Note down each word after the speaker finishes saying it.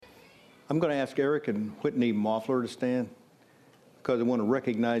I'm going to ask Eric and Whitney Moffler to stand because I want to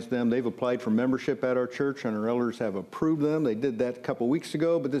recognize them. They've applied for membership at our church, and our elders have approved them. They did that a couple weeks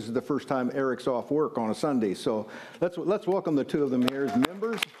ago, but this is the first time Eric's off work on a Sunday. So let's welcome the two of them here as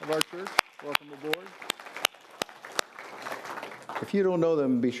members of our church. Welcome aboard. If you don't know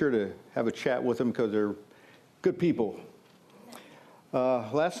them, be sure to have a chat with them because they're good people.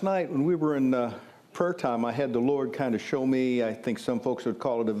 Last night when we were in prayer time, I had the Lord kind of show me, I think some folks would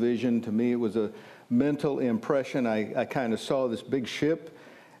call it a vision. To me, it was a mental impression. I kind of saw this big ship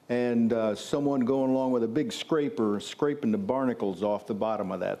and someone going along with a big scraper, scraping the barnacles off the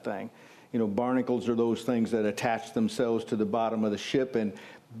bottom of that thing. You know, barnacles are those things that attach themselves to the bottom of the ship and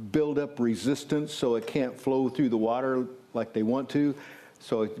build up resistance so it can't flow through the water like they want to.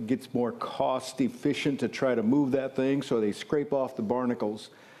 So it gets more cost efficient to try to move that thing. So they scrape off the barnacles.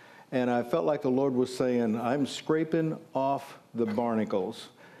 And I felt like the Lord was saying, I'm scraping off the barnacles.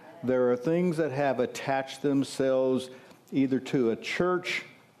 There are things that have attached themselves either to a church,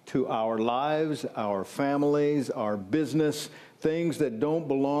 to our lives, our families, our business, things that don't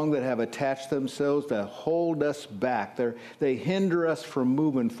belong, that have attached themselves that hold us back. They hinder us from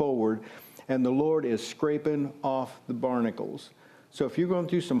moving forward. And the Lord is scraping off the barnacles. So if you're going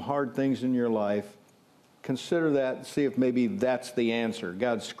through some hard things in your life, consider that and see if maybe that's the answer.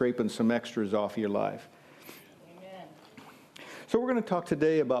 God's scraping some extras off your life. Amen. So we're going to talk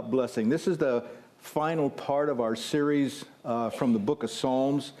today about blessing. This is the final part of our series from the book of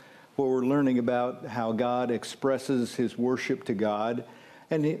Psalms, where we're learning about how God expresses his worship to God.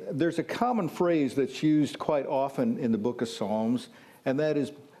 And there's a common phrase that's used quite often in the book of Psalms, and that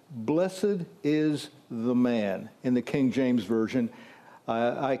is, blessed is the man, in the King James Version.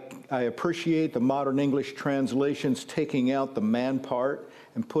 I appreciate the modern English translations taking out the man part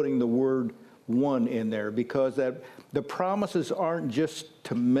and putting the word one in there, because that the promises aren't just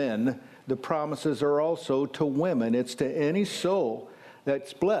to men, the promises are also to women. It's to any soul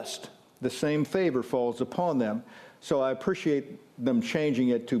that's blessed. The same favor falls upon them. So I appreciate them changing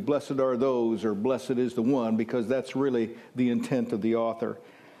it to blessed are those, or blessed is the one, because that's really the intent of the author.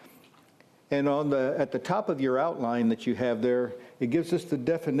 And at the top of your outline that you have there, it gives us the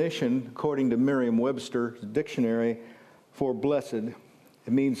definition, according to Merriam-Webster's dictionary, for blessed. It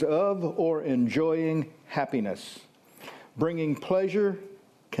means of or enjoying happiness, bringing pleasure,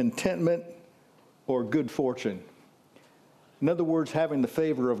 contentment, or good fortune. In other words, having the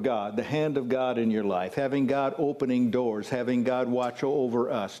favor of God, the hand of God in your life, having God opening doors, having God watch over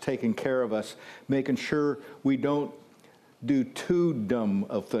us, taking care of us, making sure we don't do too dumb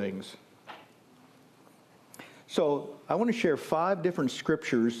of things. So I want to share 5 different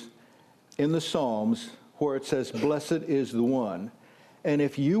scriptures in the Psalms where it says, blessed is the one. And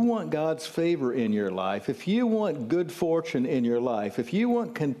if you want God's favor in your life, if you want good fortune in your life, if you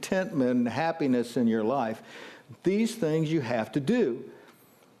want contentment and happiness in your life, these things you have to do.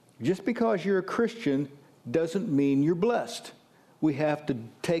 Just because you're a Christian doesn't mean you're blessed. We have to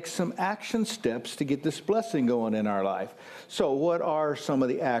take some action steps to get this blessing going in our life. So what are some of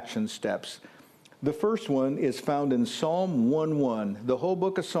the action steps? The first one is found in Psalm 1:1. The whole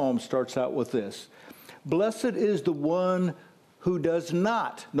book of Psalms starts out with this. Blessed is the one who does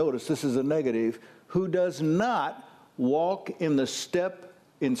not, notice this is a negative, who does not walk in step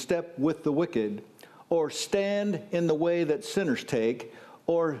with the wicked, or stand in the way that sinners take,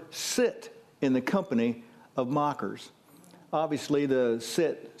 or sit in the company of mockers. Obviously, the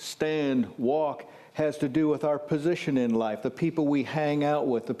sit, stand, walk has to do with our position in life, the people we hang out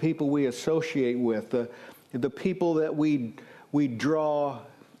with, the people we associate with, the people that we draw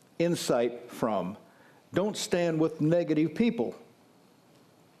insight from. Don't stand with negative people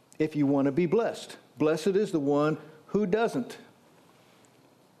if you want to be blessed. Blessed is the one who doesn't.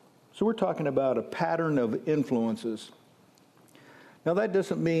 So we're talking about a pattern of influences. Now that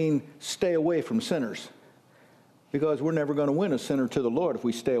doesn't mean stay away from sinners, because we're never going to win a sinner to the Lord if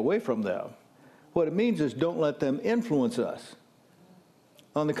we stay away from them. What it means is don't let them influence us.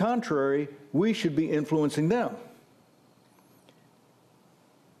 On the contrary, we should be influencing them.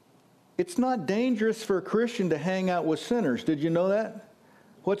 It's not dangerous for a Christian to hang out with sinners. Did you know that?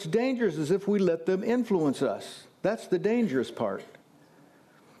 What's dangerous is if we let them influence us. That's the dangerous part.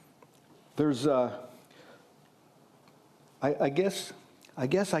 There's, I guess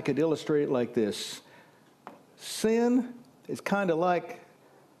I could illustrate it like this. Sin is kind of like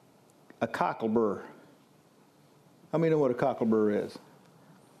a cocklebur. How many know what a cocklebur is?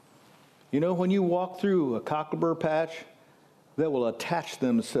 You know, when you walk through a cocklebur patch, that will attach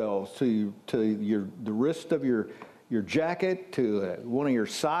themselves to the wrist of your jacket, to one of your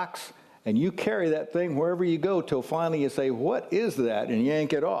socks, and you carry that thing wherever you go till finally you say, what is that? And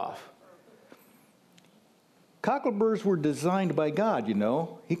yank it off. Cockleburs were designed by God, you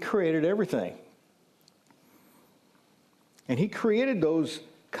know. He created everything. And he created those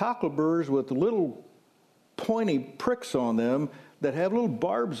cockleburs with little pointy pricks on them that have little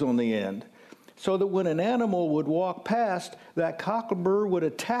barbs on the end, so that when an animal would walk past, that cocklebur would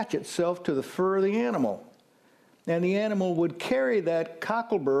attach itself to the fur of the animal. And the animal would carry that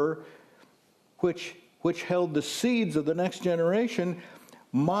cocklebur, which held the seeds of the next generation,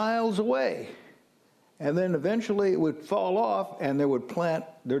 miles away. And then eventually it would fall off, and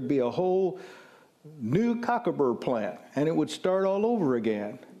there'd be a whole new cocklebur plant, and it would start all over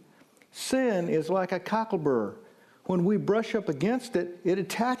again. Sin is like a cocklebur. When we brush up against it, it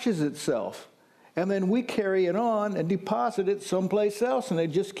attaches itself. And then we carry it on and deposit it someplace else, and it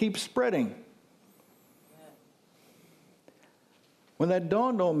just keeps spreading. When that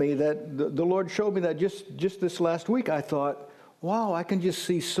dawned on me, that the Lord showed me that just this last week, I thought, wow, I can just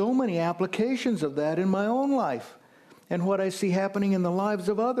see so many applications of that in my own life and what I see happening in the lives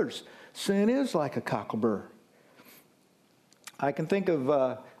of others. Sin is like a cocklebur. I can think of,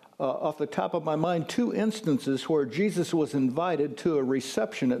 off the top of my mind, 2 instances where Jesus was invited to a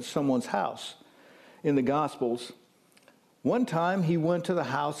reception at someone's house in the Gospels. One time he went to the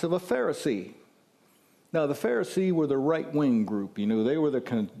house of a Pharisee. Now, the Pharisee were the right-wing group. You know, they were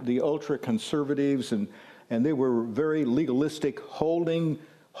the ultra-conservatives, and they were very legalistic, holding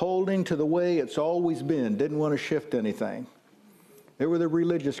to the way it's always been, didn't want to shift anything. They were the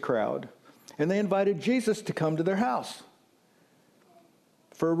religious crowd. And they invited Jesus to come to their house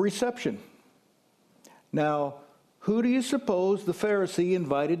for a reception. Now, who do you suppose the Pharisee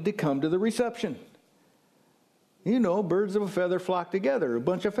invited to come to the reception? You know, birds of a feather flock together, a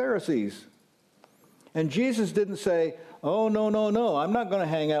bunch of Pharisees. And Jesus didn't say, oh, no, I'm not going to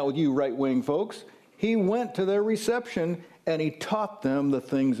hang out with you right-wing folks. He went to their reception and he taught them the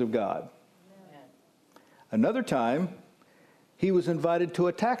things of God. Amen. Another time, he was invited to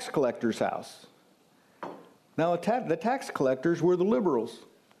a tax collector's house. Now, the tax collectors were the liberals.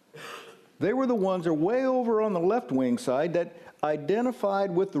 They were the ones that are way over on the left-wing side that identified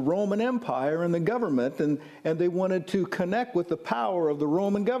with the Roman Empire and the government, and they wanted to connect with the power of the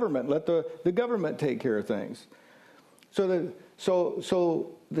Roman government, let the government take care of things.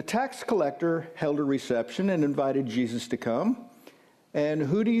 So the tax collector held a reception and invited Jesus to come. And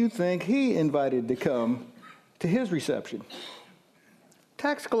who do you think he invited to come to his reception?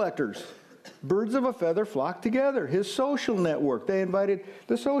 Tax collectors. Birds of a feather flock together. His social network. They invited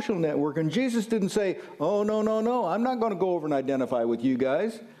the social network. And Jesus didn't say, oh, no, I'm not going to go over and identify with you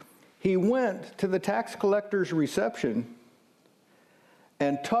guys. He went to the tax collector's reception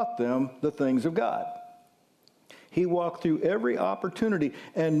and taught them the things of God. He walked through every opportunity,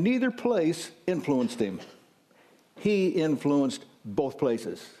 and neither place influenced him. He influenced both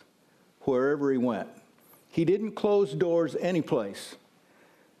places, wherever he went. He didn't close doors any place.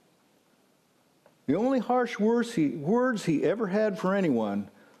 The only harsh words he ever had for anyone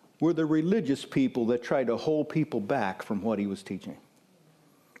were the religious people that tried to hold people back from what he was teaching.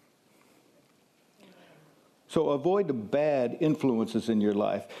 So avoid the bad influences in your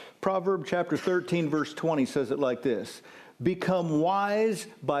life. Proverbs chapter 13, verse 20 says it like this: become wise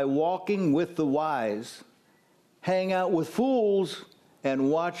by walking with the wise. Hang out with fools and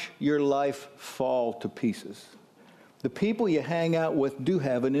watch your life fall to pieces. The people you hang out with do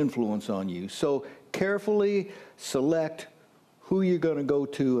have an influence on you. So carefully select who you're going to go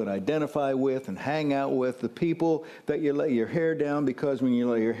to and identify with and hang out with, the people that you let your hair down, because when you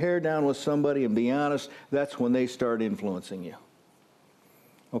let your hair down with somebody, and be honest, that's when they start influencing you.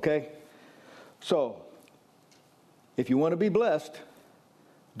 Okay? So, if you want to be blessed,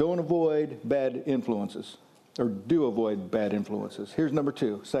 don't avoid bad influences, or do avoid bad influences. Here's number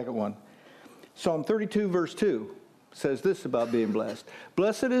 2, second one. Psalm 32, verse 2 says this about being blessed.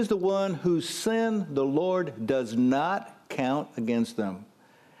 Blessed is the one whose sin the Lord does not count against them,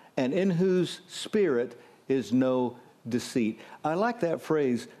 and in whose spirit is no deceit. I like that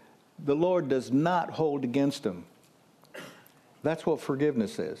phrase, the Lord does not hold against them. That's what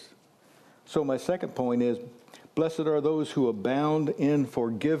forgiveness is. So my second point is, blessed are those who abound in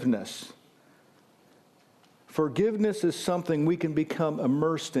forgiveness. Forgiveness is something we can become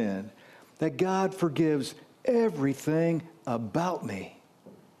immersed in, that God forgives everything about me.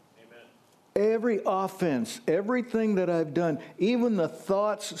 Amen. Every offense, everything that I've done, even the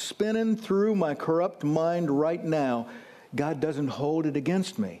thoughts spinning through my corrupt mind right now, God doesn't hold it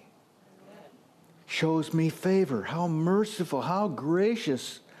against me. Amen. Shows me favor. How merciful, how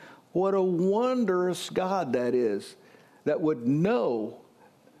gracious. What a wondrous God that is, that would know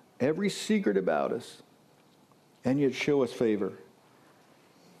every secret about us and yet show us favor.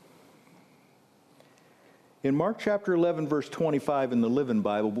 In Mark chapter 11, verse 25 in the Living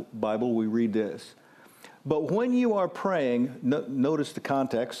Bible, we read this. But when you are praying, notice the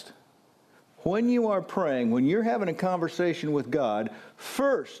context. When you are praying, when you're having a conversation with God,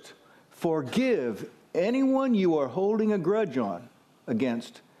 first forgive anyone you are holding a grudge on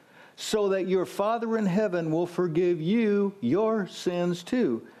against, so that your Father in heaven will forgive you your sins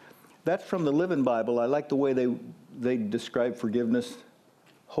too. That's from the Living Bible. I like the way they describe forgiveness.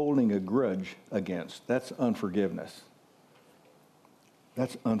 Holding a grudge against. That's unforgiveness.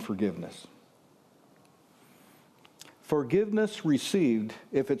 That's unforgiveness. Forgiveness received,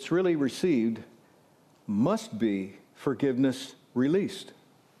 if it's really received, must be forgiveness released.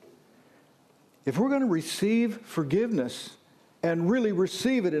 If we're going to receive forgiveness and really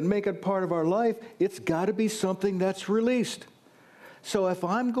receive it and make it part of our life, it's got to be something that's released. So if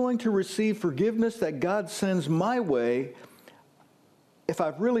I'm going to receive forgiveness that God sends my way, if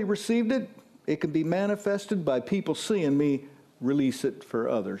I've really received it, it can be manifested by people seeing me release it for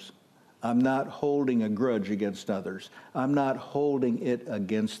others. I'm not holding a grudge against others. I'm not holding it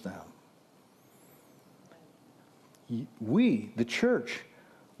against them. We, the church,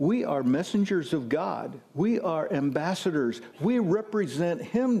 we are messengers of God. We are ambassadors. We represent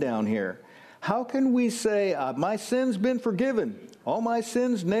Him down here. How can we say, my sin's been forgiven, all my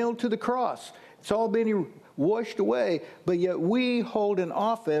sins nailed to the cross, it's all been washed away, but yet we hold an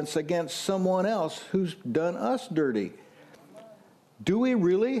offense against someone else who's done us dirty? Do we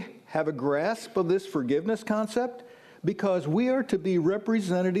really have a grasp of this forgiveness concept? Because we are to be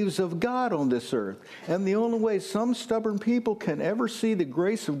representatives of God on this earth. And the only way some stubborn people can ever see the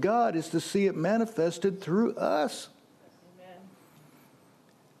grace of God is to see it manifested through us. Amen.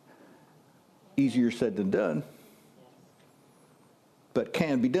 Easier said than done, but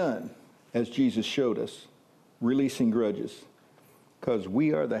can be done, as Jesus showed us. Releasing grudges, because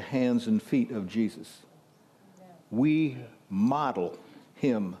we are the hands and feet of Jesus. We model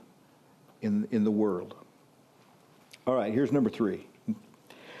Him in the world. All right, here's number 3.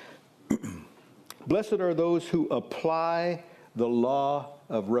 Blessed are those who apply the law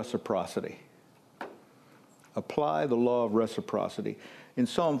of reciprocity. Apply the law of reciprocity. In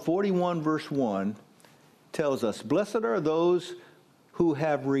Psalm 41, verse 1, tells us, blessed are those who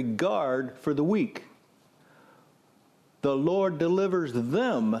have regard for the weak. The Lord delivers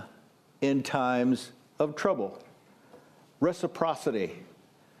them in times of trouble. Reciprocity.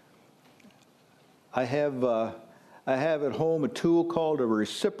 I have at home a tool called a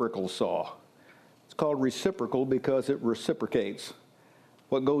reciprocal saw. It's called reciprocal because it reciprocates.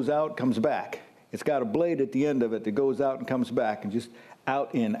 What goes out comes back. It's got a blade at the end of it that goes out and comes back, and just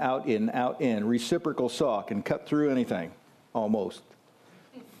out, in, out, in, out, in. Reciprocal saw can cut through anything, almost.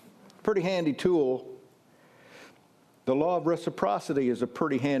 Pretty handy tool. The law of reciprocity is a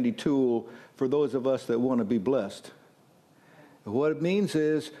pretty handy tool for those of us that want to be blessed. What it means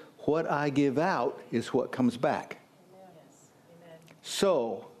is what I give out is what comes back. Amen.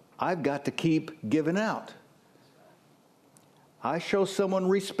 So I've got to keep giving out. I show someone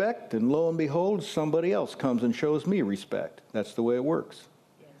respect, and lo and behold, somebody else comes and shows me respect. That's the way it works.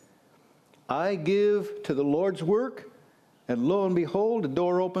 Yes. I give to the Lord's work, and lo and behold, the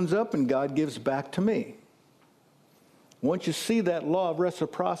door opens up and God gives back to me. Once you see that law of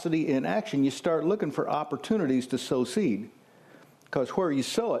reciprocity in action, you start looking for opportunities to sow seed. Because where you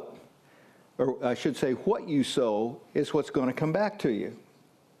sow it, or I should say what you sow, is what's going to come back to you.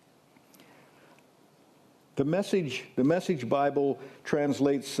 The Message Bible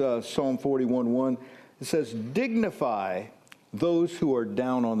translates Psalm 41:1. It says, dignify those who are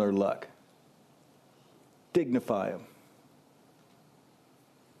down on their luck. Dignify them.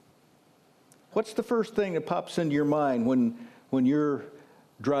 What's the first thing that pops into your mind when you're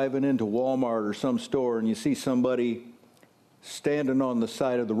driving into Walmart or some store and you see somebody standing on the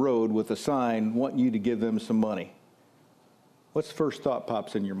side of the road with a sign wanting you to give them some money? What's the first thought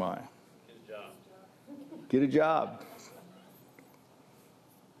pops in your mind? Get a job. Get a job.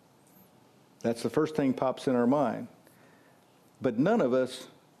 That's the first thing pops in our mind. But none of us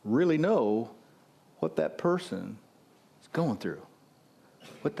really know what that person is going through.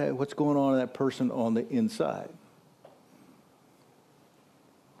 What's going on in that person on the inside.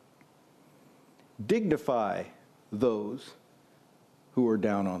 Dignify those who are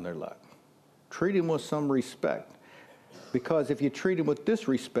down on their luck. Treat them with some respect. Because if you treat them with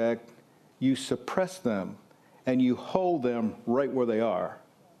disrespect, you suppress them and you hold them right where they are.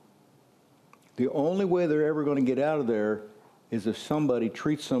 The only way they're ever going to get out of there is if somebody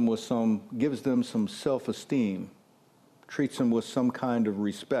treats them with gives them some self-esteem, treats them with some kind of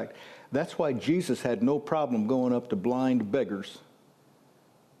respect. That's why Jesus had no problem going up to blind beggars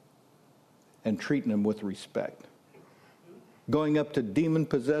and treating them with respect. Going up to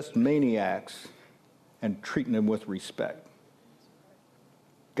demon-possessed maniacs and treating them with respect.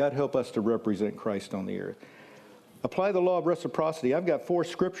 God help us to represent Christ on the earth. Apply the law of reciprocity. I've got 4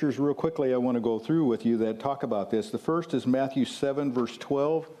 scriptures real quickly I want to go through with you that talk about this. The first is Matthew 7, verse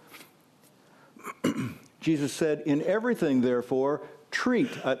 12. Jesus said, "In everything, therefore, treat,"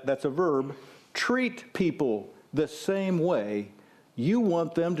 that's a verb, "treat people the same way you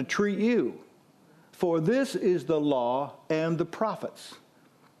want them to treat you. For this is the law and the prophets."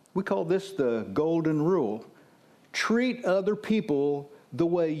 We call this the golden rule. Treat other people the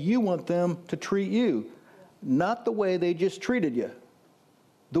way you want them to treat you. Not the way they just treated you.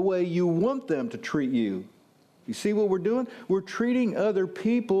 The way you want them to treat you. You see what we're doing? We're treating other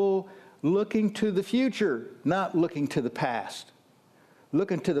people looking to the future, not looking to the past.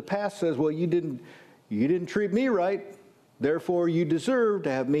 Looking to the past says, well, you didn't treat me right, therefore you deserve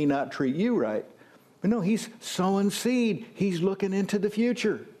to have me not treat you right. But no, he's sowing seed. He's looking into the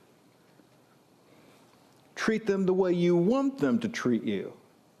future. Treat them the way you want them to treat you.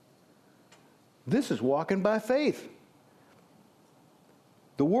 This is walking by faith.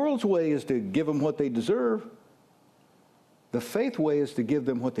 The world's way is to give them what they deserve. The faith way is to give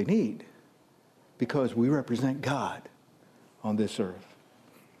them what they need, because we represent God on this earth.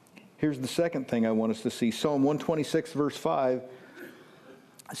 Here's the second thing I want us to see. Psalm 126, verse 5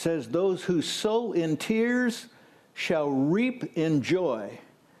 says, "Those who sow in tears shall reap in joy."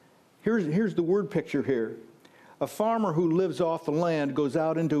 Here's the word picture here. A farmer who lives off the land goes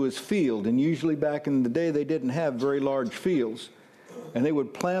out into his field, and usually back in the day they didn't have very large fields, and they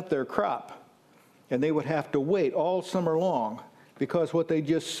would plant their crop, and they would have to wait all summer long because what they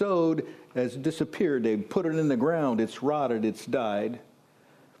just sowed has disappeared. They put it in the ground, it's rotted, it's died,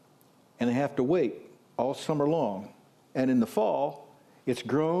 and they have to wait all summer long. And in the fall, it's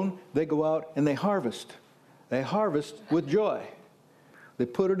grown, they go out and they harvest. They harvest with joy. They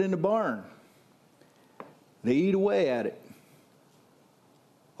put it in the barn. They eat away at it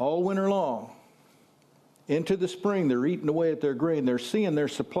all winter long. Into the spring, they're eating away at their grain. They're seeing their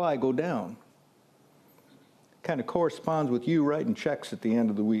supply go down. Kind of corresponds with you writing checks at the end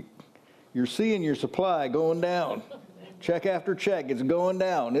of the week. You're seeing your supply going down. Check after check, it's going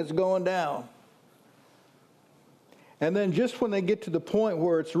down. It's going down. And then just when they get to the point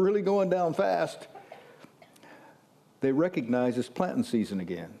where it's really going down fast, they recognize it's planting season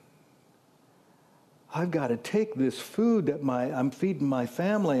again. I've got to take this food that I'm feeding my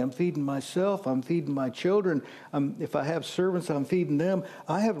family, I'm feeding myself, I'm feeding my children. If I have servants, I'm feeding them.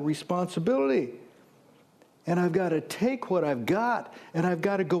 I have a responsibility. And I've got to take what I've got, and I've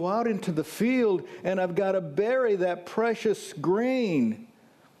got to go out into the field, and I've got to bury that precious grain.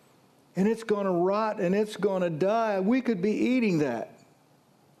 And it's going to rot, and it's going to die. We could be eating that.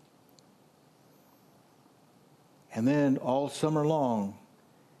 And then all summer long,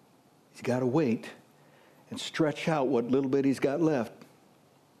 he's got to wait and stretch out what little bit he's got left.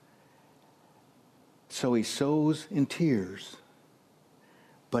 So he sows in tears,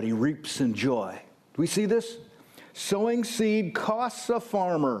 but he reaps in joy. Do we see this? Sowing seed costs a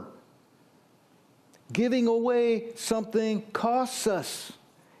farmer. Giving away something costs us.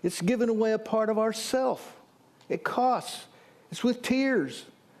 It's giving away a part of ourself. It costs. It's with tears.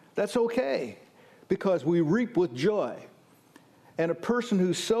 That's okay, because we reap with joy. And a person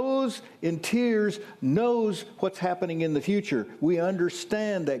who sows in tears knows what's happening in the future. We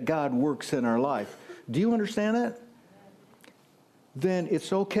understand that God works in our life. Do you understand that? Then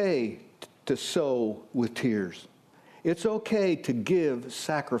it's okay to sow with tears. It's okay to give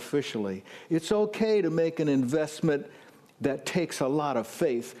sacrificially. It's okay to make an investment that takes a lot of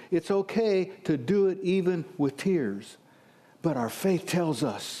faith. It's okay to do it even with tears. But our faith tells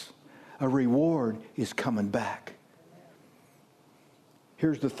us a reward is coming back.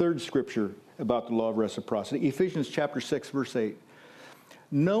 Here's the third scripture about the law of reciprocity. Ephesians chapter 6, verse 8.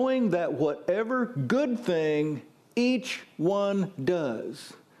 "Knowing that whatever good thing each one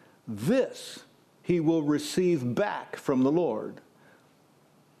does, this he will receive back from the Lord,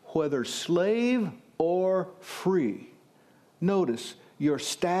 whether slave or free." Notice, your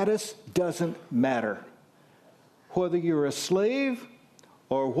status doesn't matter. Whether you're a slave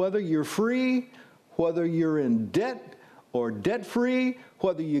or whether you're free, whether you're in debt or debt-free,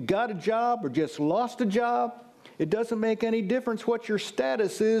 whether you got a job or just lost a job, it doesn't make any difference what your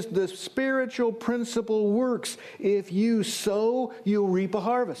status is. The spiritual principle works. If you sow, you'll reap a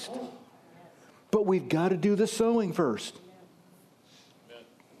harvest. But we've got to do the sowing first.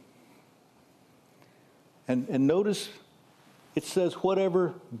 And notice it says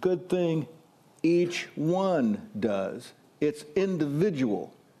whatever good thing each one does. It's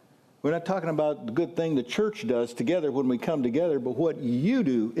individual. We're not talking about the good thing the church does together when we come together, but what you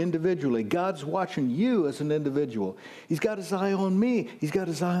do individually. God's watching you as an individual. He's got his eye on me. He's got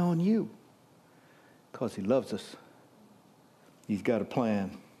his eye on you because he loves us. He's got a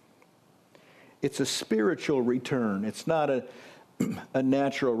plan. It's a spiritual return. It's not a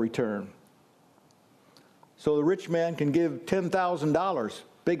natural return. So the rich man can give $10,000,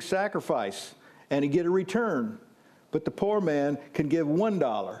 big sacrifice, and he get a return. But the poor man can give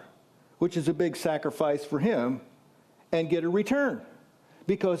 $1, which is a big sacrifice for him, and get a return.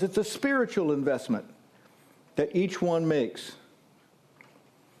 Because it's a spiritual investment that each one makes.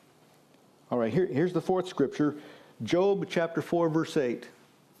 All right, here's the fourth scripture. Job chapter 4, verse 8.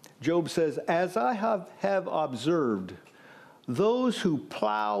 Job says, as I have observed, those who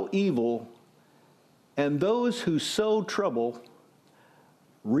plow evil and those who sow trouble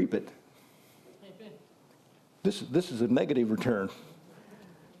reap it. This is a negative return.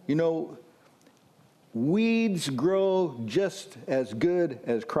 You know, weeds grow just as good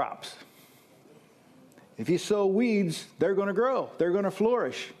as crops. If you sow weeds, they're going to grow. They're going to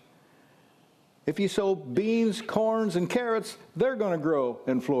flourish. If you sow beans, corns, and carrots, they're going to grow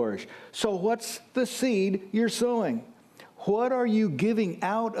and flourish. So what's the seed you're sowing? What are you giving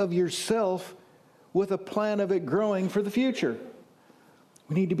out of yourself with a plan of it growing for the future?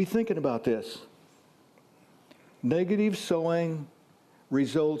 We need to be thinking about this. Negative sowing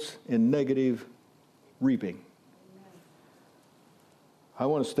results in negative reaping. I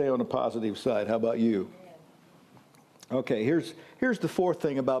want to stay on the positive side. How about you? Okay, here's the fourth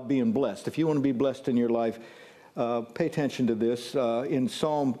thing about being blessed. If you want to be blessed in your life, pay attention to this. In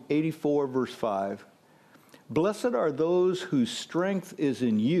Psalm 84, verse 5, blessed are those whose strength is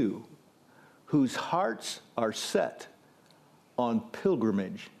in you, whose hearts are set on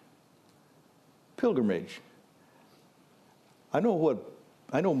pilgrimage. Pilgrimage. I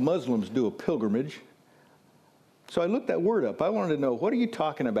know Muslims do a pilgrimage. So I looked that word up. I wanted to know, what are you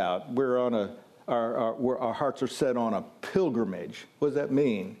talking about? We're on where our hearts are set on a pilgrimage. What does that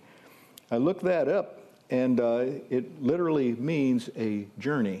mean? I looked that up, and it literally means a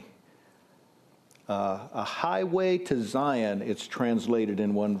journey. A highway to Zion, it's translated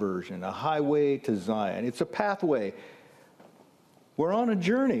in one version. A highway to Zion. It's a pathway. We're on a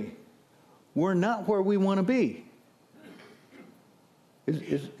journey. We're not where we want to be.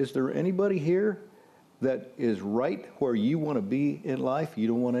 Is there anybody here that is right where you want to be in life? You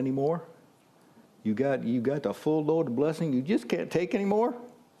don't want any more? You got the full load of blessing. You just can't take any more?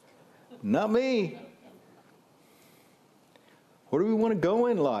 Not me. Where do we want to go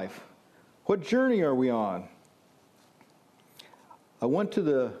in life? What journey are we on? I went to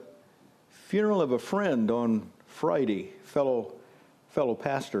the funeral of a friend on Friday, fellow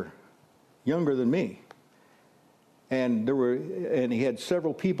pastor, younger than me. And he had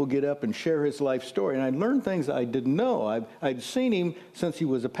several people get up and share his life story. And I learned things I didn't know. I'd seen him since he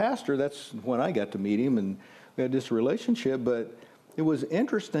was a pastor. That's when I got to meet him, and we had this relationship. But it was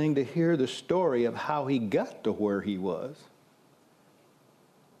interesting to hear the story of how he got to where he was.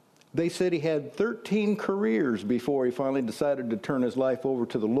 They said he had 13 careers before he finally decided to turn his life over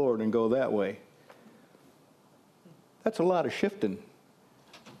to the Lord and go that way. That's a lot of shifting.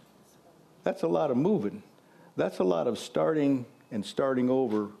 That's a lot of moving. That's a lot of starting and starting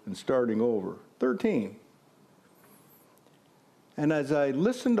over and starting over. 13. And as I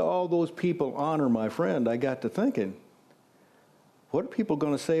listened to all those people honor my friend, I got to thinking, what are people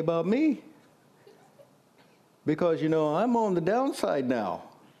going to say about me? Because, I'm on the downside now.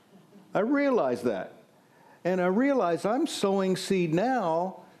 I realize that. And I realize I'm sowing seed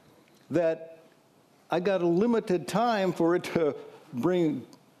now that I got a limited time for it to bring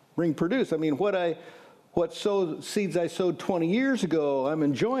produce. I mean, what seeds I sowed 20 years ago, I'm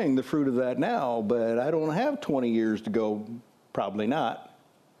enjoying the fruit of that now, but I don't have 20 years to go, probably not.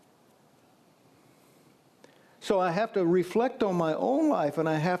 So I have to reflect on my own life, and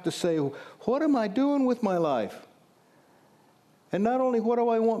I have to say, what am I doing with my life? And not only what do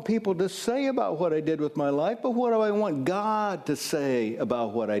I want people to say about what I did with my life, but what do I want God to say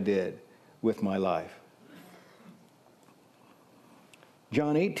about what I did with my life?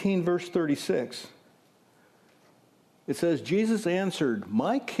 John 18, verse 36. It says, Jesus answered,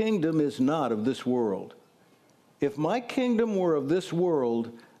 my kingdom is not of this world. If my kingdom were of this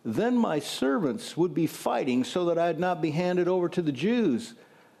world, then my servants would be fighting so that I'd not be handed over to the Jews.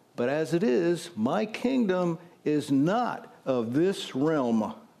 But as it is, my kingdom is not of this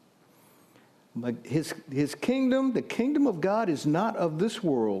realm. His kingdom, the kingdom of God, is not of this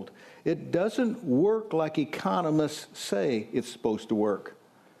world. It doesn't work like economists say it's supposed to work.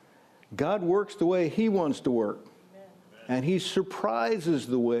 God works the way he wants to work. And he surprises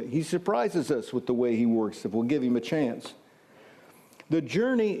us with the way he works if we'll give him a chance. The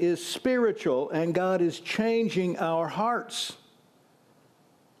journey is spiritual, and God is changing our hearts.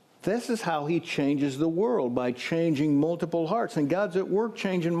 This is how he changes the world, by changing multiple hearts. And God's at work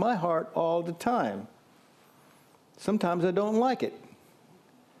changing my heart all the time. Sometimes I don't like it,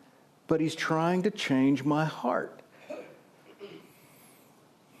 but he's trying to change my heart.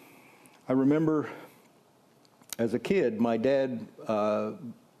 I remember as a kid, my dad,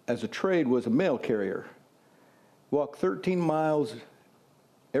 as a trade, was a mail carrier. Walked 13 miles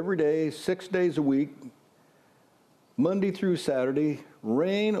every day, 6 days a week, Monday through Saturday,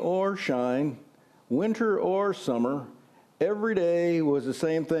 rain or shine, winter or summer. Every day was the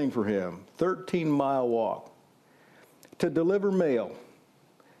same thing for him, 13-mile walk to deliver mail.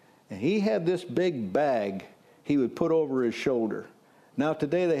 And he had this big bag he would put over his shoulder. Now,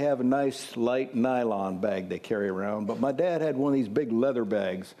 today they have a nice light nylon bag they carry around, but my dad had one of these big leather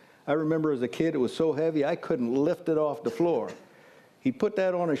bags. I remember as a kid, it was so heavy, I couldn't lift it off the floor. He'd put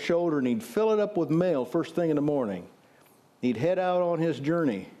that on his shoulder, and he'd fill it up with mail first thing in the morning. He'd head out on his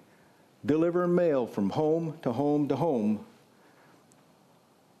journey, delivering mail from home to home to home.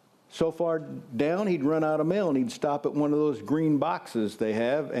 So far down, he'd run out of mail, and he'd stop at one of those green boxes they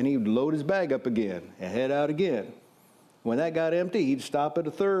have, and he'd load his bag up again and head out again. When that got empty, he'd stop at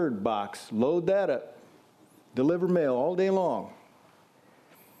a third box, load that up, deliver mail all day long.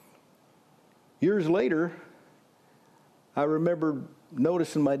 Years later, I remember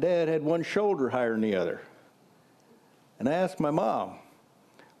noticing my dad had one shoulder higher than the other. And I asked my mom,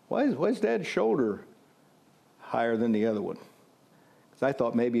 why is Dad's shoulder higher than the other one? Because I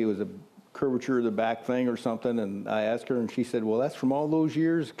thought maybe it was a curvature of the back thing or something. And I asked her, and she said, well, that's from all those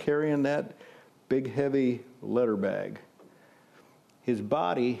years carrying that big, heavy letter bag. His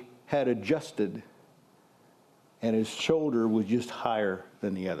body had adjusted, and his shoulder was just higher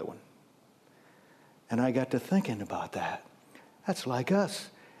than the other one. And I got to thinking about that. That's like us.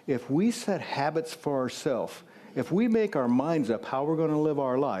 If we set habits for ourselves, if we make our minds up how we're going to live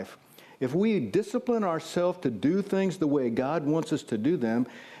our life, if we discipline ourselves to do things the way God wants us to do them,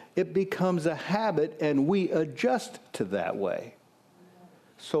 it becomes a habit, and we adjust to that way.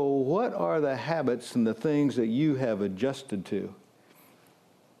 So what are the habits and the things that you have adjusted to?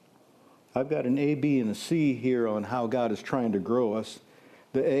 I've got an A, B, and a C here on how God is trying to grow us.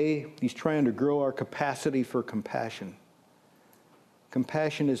 The A, he's trying to grow our capacity for compassion.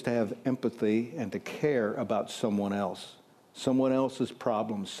 Compassion is to have empathy and to care about someone else's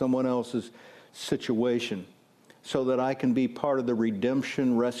problems, someone else's situation, so that I can be part of the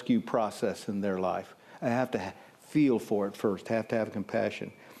redemption rescue process in their life. I have to feel for it first, have to have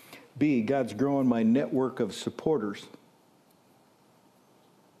compassion. B, God's growing my network of supporters.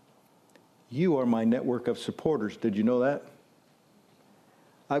 You are my network of supporters. Did you know that?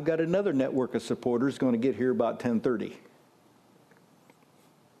 I've got another network of supporters going to get here about 10:30.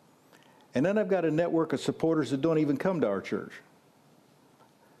 And then I've got a network of supporters that don't even come to our church,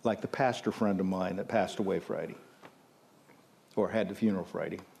 like the pastor friend of mine that passed away Friday, or had the funeral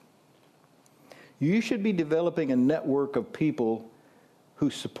Friday. You should be developing a network of people who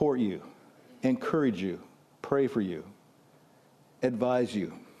support you, encourage you, pray for you, advise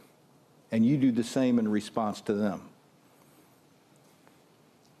you, and you do the same in response to them.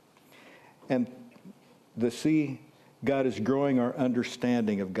 And the C, God is growing our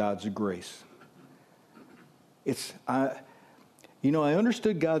understanding of God's grace. I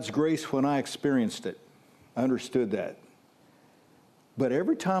understood God's grace when I experienced it. I understood that. But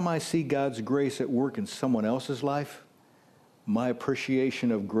every time I see God's grace at work in someone else's life, my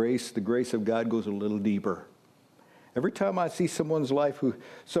appreciation of grace, the grace of God, goes a little deeper. Every time I see someone's life,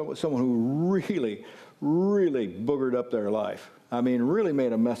 someone who really, really boogered up their life, really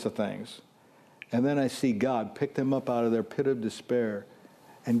made a mess of things, and then I see God pick them up out of their pit of despair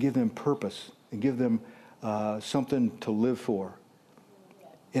and give them purpose and give them something to live for,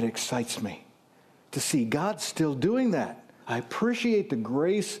 it excites me to see God still doing that. I appreciate the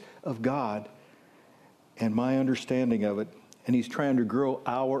grace of God and my understanding of it, and he's trying to grow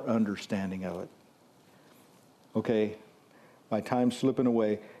our understanding of it. Okay, my time's slipping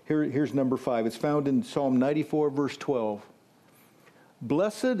away. Here's number 5. It's found in Psalm 94, verse 12.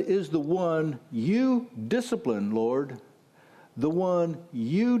 Blessed is the one you discipline, Lord, the one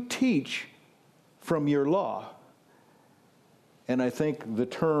you teach from your law. And I think the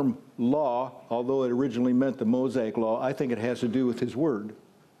term law, although it originally meant the Mosaic law, I think it has to do with his word.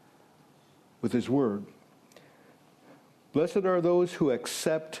 With his word. Blessed are those who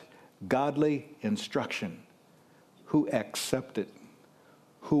accept godly instruction, who accept it,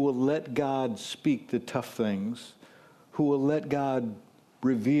 who will let God speak the tough things, who will let God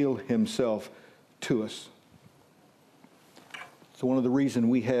reveal himself to us. So one of the reasons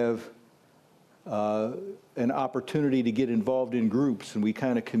we have an opportunity to get involved in groups, and we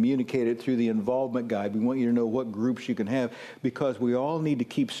kind of communicate it through the involvement guide. We want you to know what groups you can have, because we all need to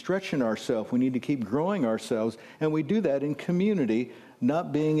keep stretching ourselves. We need to keep growing ourselves, and we do that in community,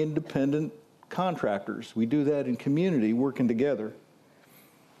 not being independent contractors. We do that in community, working together.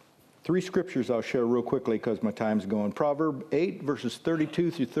 3 scriptures I'll share real quickly because my time's going. Proverbs 8, verses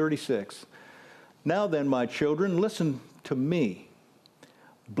 32 through 36. Now then, my children, listen to me.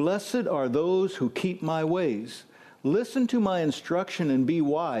 Blessed are those who keep my ways. Listen to my instruction and be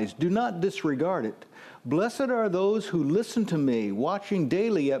wise. Do not disregard it. Blessed are those who listen to me, watching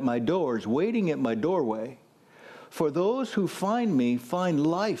daily at my doors, waiting at my doorway. For those who find me find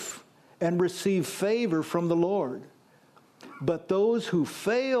life and receive favor from the Lord. But those who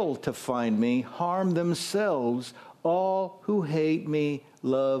fail to find me harm themselves. All who hate me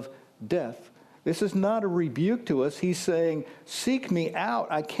love death. This is not a rebuke to us. He's saying, seek me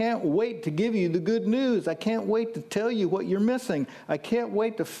out. I can't wait to give you the good news. I can't wait to tell you what you're missing. I can't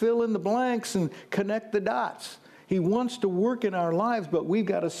wait to fill in the blanks and connect the dots. He wants to work in our lives, but we've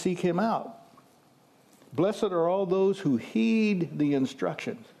got to seek him out. Blessed are all those who heed the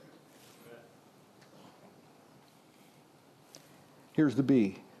instructions. Here's the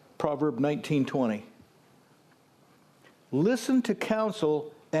B. Proverb 19:20. Listen to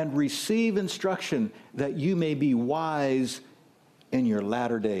counsel and receive instruction, that you may be wise in your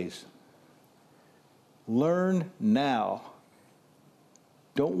latter days. Learn now.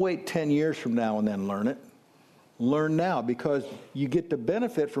 Don't wait 10 years from now and then learn it. Learn now, because you get to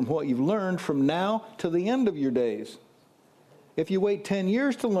benefit from what you've learned from now to the end of your days. If you wait 10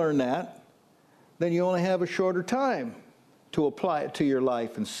 years to learn that, then you only have a shorter time to apply it to your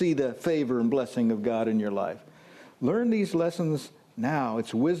life and see the favor and blessing of God in your life. Learn these lessons now.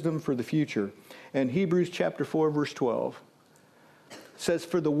 It's wisdom for the future. And Hebrews chapter 4, verse 12 says,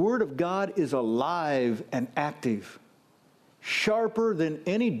 for the word of God is alive and active, sharper than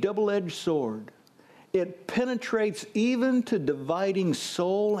any double-edged sword. It penetrates even to dividing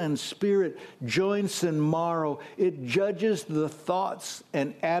soul and spirit, joints and marrow. It judges the thoughts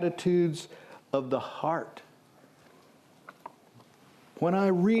and attitudes of the heart. When I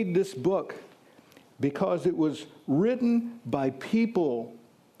read this book, because it was written by people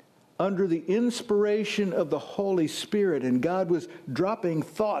under the inspiration of the Holy Spirit, and God was dropping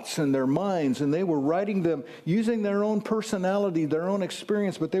thoughts in their minds, and they were writing them using their own personality, their own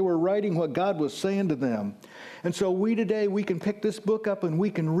experience, but they were writing what God was saying to them. And so we today, we can pick this book up and we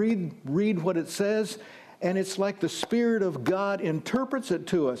can read what it says, and it's like the Spirit of God interprets it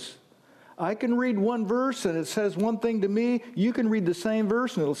to us. I can read one verse and it says one thing to me. You can read the same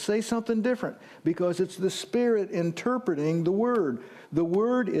verse and it'll say something different, because it's the Spirit interpreting the Word. The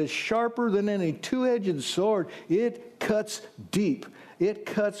Word is sharper than any two-edged sword. It cuts deep. It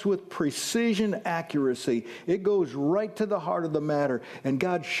cuts with precision accuracy. It goes right to the heart of the matter. And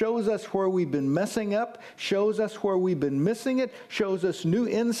God shows us where we've been messing up, shows us where we've been missing it, shows us new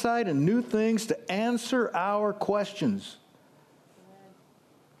insight and new things to answer our questions.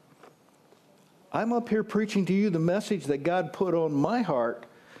 I'm up here preaching to you the message that God put on my heart,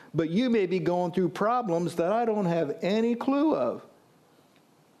 but you may be going through problems that I don't have any clue of.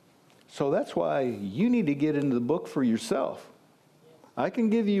 So that's why you need to get into the book for yourself. I can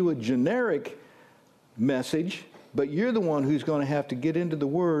give you a generic message, but you're the one who's going to have to get into the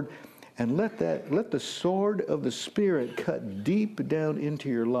Word and let the sword of the Spirit cut deep down into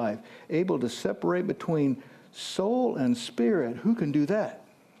your life, able to separate between soul and spirit. Who can do that?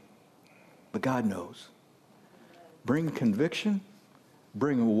 But God knows. Bring conviction,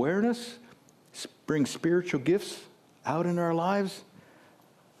 bring awareness, bring spiritual gifts out in our lives.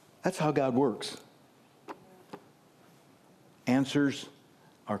 That's how God works. Answers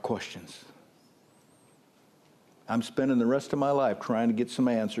our questions. I'm spending the rest of my life trying to get some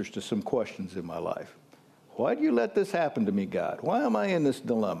answers to some questions in my life. Why do you let this happen to me, God? Why am I in this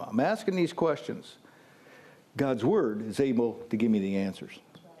dilemma? I'm asking these questions. God's Word is able to give me the answers.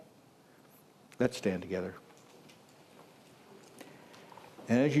 Let's stand together.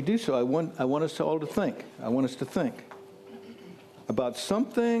 And as you do so, I want us all to think. I want us to think about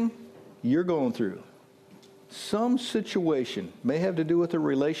something you're going through. Some situation may have to do with a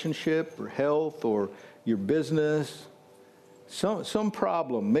relationship or health or your business. Some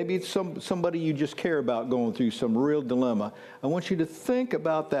problem. Maybe it's somebody you just care about going through some real dilemma. I want you to think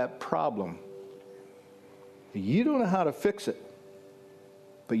about that problem. You don't know how to fix it,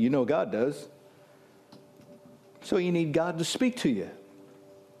 but you know God does. So you need God to speak to you.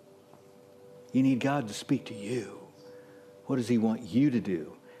 You need God to speak to you. What does he want you to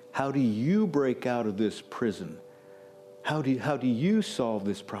do? How do you break out of this prison? How do you solve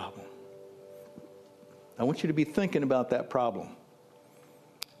this problem? I want you to be thinking about that problem.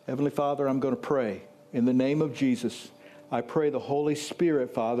 Heavenly Father, I'm going to pray in the name of Jesus. I pray the Holy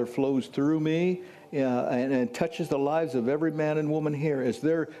Spirit, Father, flows through me and touches the lives of every man and woman here as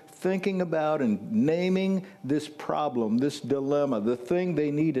they're thinking about and naming this problem, this dilemma, the thing they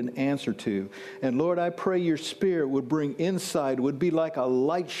need an answer to. And Lord, I pray your Spirit would bring insight, would be like a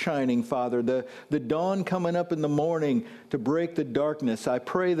light shining, Father, the dawn coming up in the morning to break the darkness. I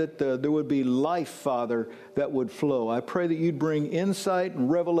pray that there would be life, Father, that would flow. I pray that you'd bring insight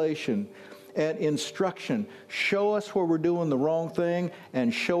and revelation and instruction. Show us where we're doing the wrong thing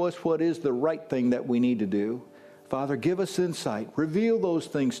and show us what is the right thing that we need to do. Father, give us insight. Reveal those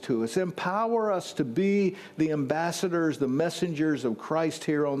things to us. Empower us to be the ambassadors, the messengers of Christ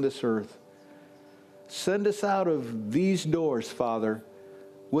here on this earth. Send us out of these doors, Father,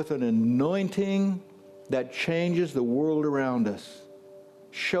 with an anointing that changes the world around us.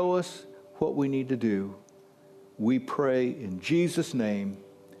 Show us what we need to do. We pray in Jesus' name.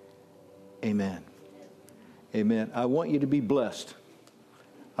 Amen. Amen. I want you to be blessed.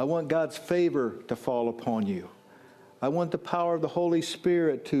 I want God's favor to fall upon you. I want the power of the Holy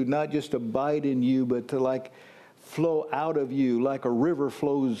Spirit to not just abide in you, but to flow out of you like a river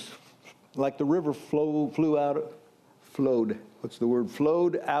flows, like the river flowed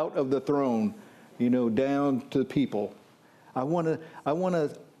out of the throne, down to the people. I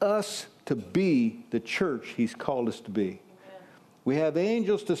want us to be the church he's called us to be. We have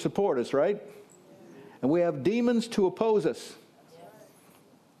angels to support us, right? And we have demons to oppose us.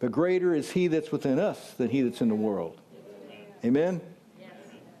 But greater is he that's within us than he that's in the world. Amen?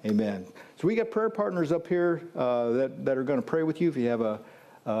 Amen. So we got prayer partners up here that are going to pray with you. If you have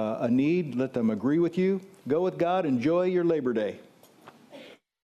a need, let them agree with you. Go with God. Enjoy your Labor Day.